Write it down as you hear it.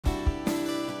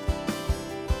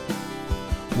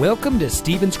Welcome to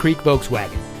Stevens Creek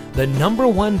Volkswagen, the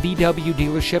 #1 VW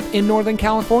dealership in Northern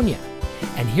California.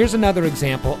 And here's another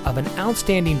example of an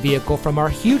outstanding vehicle from our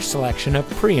huge selection of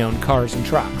pre-owned cars and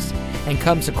trucks, and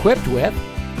comes equipped with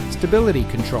stability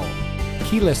control,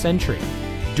 keyless entry,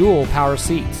 dual power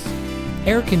seats,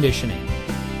 air conditioning,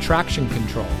 traction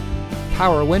control,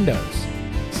 power windows,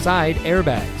 side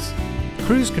airbags,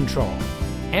 cruise control,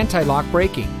 anti-lock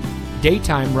braking,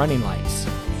 daytime running lights,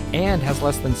 and has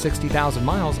less than 60,000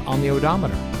 miles on the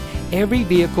odometer. Every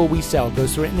vehicle we sell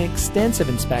goes through an extensive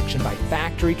inspection by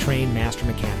factory-trained master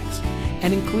mechanics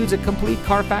and includes a complete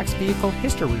Carfax vehicle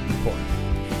history report.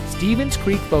 Stevens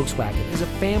Creek Volkswagen is a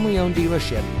family-owned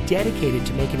dealership dedicated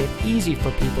to making it easy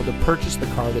for people to purchase the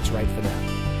car that's right for them.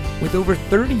 With over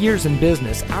 30 years in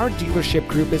business, our dealership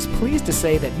group is pleased to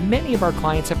say that many of our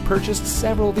clients have purchased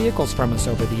several vehicles from us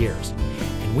over the years.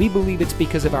 And we believe it's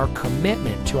because of our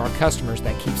commitment to our customers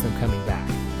that keeps them coming back.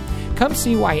 Come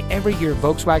see why every year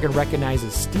Volkswagen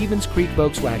recognizes Stevens Creek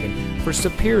Volkswagen for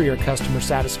superior customer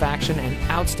satisfaction and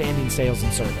outstanding sales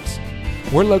and service.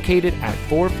 We're located at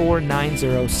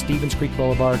 4490 Stevens Creek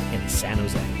Boulevard in San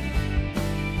Jose.